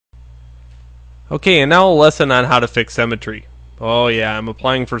Okay, and now a lesson on how to fix symmetry. Oh yeah, I'm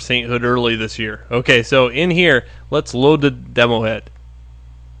applying for sainthood early this year. Okay, so in here, let's load the demo head.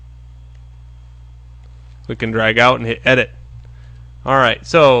 Click and drag out and hit edit. Alright,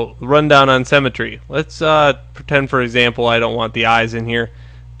 so rundown on symmetry. Let's pretend, for example, I don't want the eyes in here,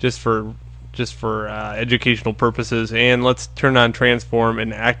 just for educational purposes, and let's turn on transform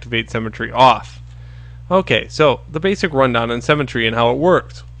and activate symmetry off. Okay, so the basic rundown on symmetry and how it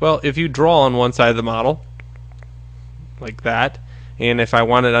works. Well, if you draw on one side of the model, like that, and if I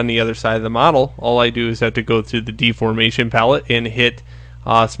want it on the other side of the model, all I do is have to go through the deformation palette and hit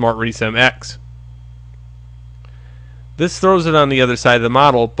Smart Resem X. This throws it on the other side of the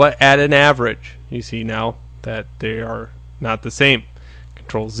model, but at an average. You see now that they are not the same.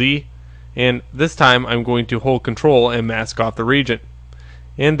 Control Z, and this time I'm going to hold Control and mask off the region,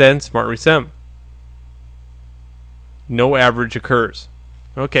 and then Smart Resem. No average occurs.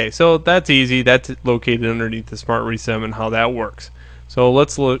 Okay, so that's easy. That's located underneath the Smart Resem and how that works. So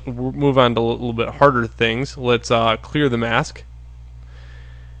let's move on to a little bit harder things. Let's clear the mask.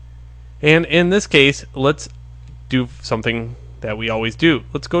 And in this case, let's do something that we always do.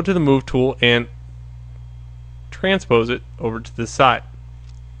 Let's go to the Move tool and transpose it over to this side.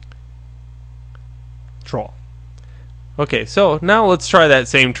 Draw. Okay, so now let's try that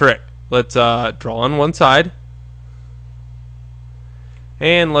same trick. Let's draw on one side.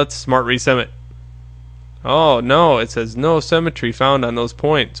 And let's Smart Resem it. Oh no, it says no symmetry found on those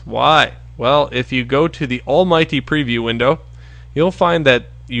points. Why? Well, if you go to the almighty preview window, you'll find that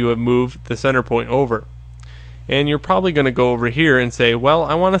you have moved the center point over. And you're probably going to go over here and say, well,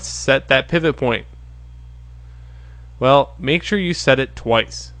 I want to set that pivot point. Well, make sure you set it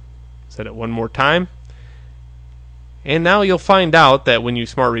twice. Set it one more time. And now you'll find out that when you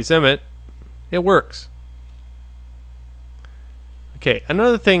Smart Resem it, it works. Okay,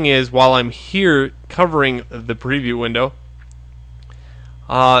 another thing is, while I'm here covering the preview window,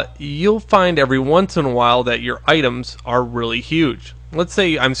 you'll find every once in a while that your items are really huge. Let's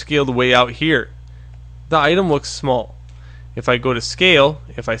say I'm scaled way out here. The item looks small. If I go to scale,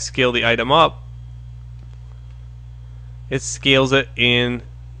 if I scale the item up, it scales it in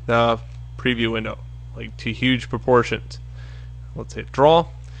the preview window, like to huge proportions. Let's hit draw,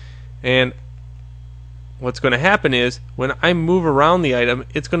 and what's going to happen is when I move around the item,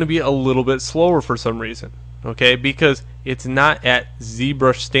 it's going to be a little bit slower for some reason, okay, because it's not at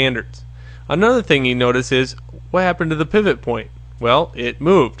Zbrush standards. Another thing you notice is what happened to the pivot point. Well, it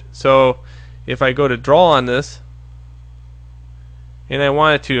moved. So if I go to draw on this and I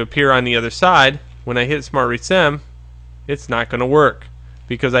want it to appear on the other side, when I hit Smart Resem, it's not going to work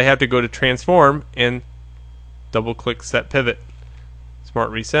because I have to go to transform and double click set pivot. Smart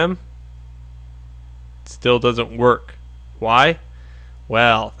Resem. Still doesn't work. Why?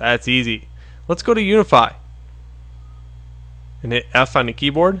 Well, that's easy. Let's go to Unify and hit F on the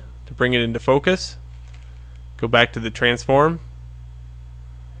keyboard to bring it into focus. Go back to the transform.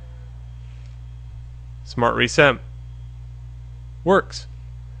 Smart Resem. Works.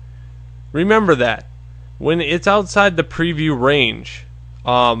 Remember that when it's outside the preview range,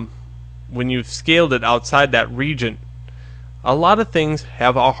 when you've scaled it outside that region, a lot of things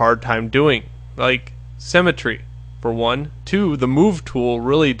have a hard time doing, like symmetry for one. Two, the move tool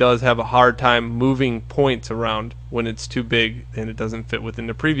really does have a hard time moving points around when it's too big and it doesn't fit within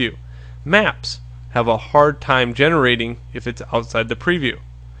the preview. Maps have a hard time generating if it's outside the preview.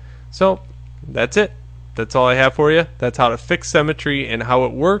 So that's it. That's all I have for you. That's how to fix symmetry and how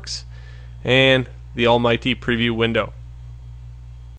it works, and the almighty preview window.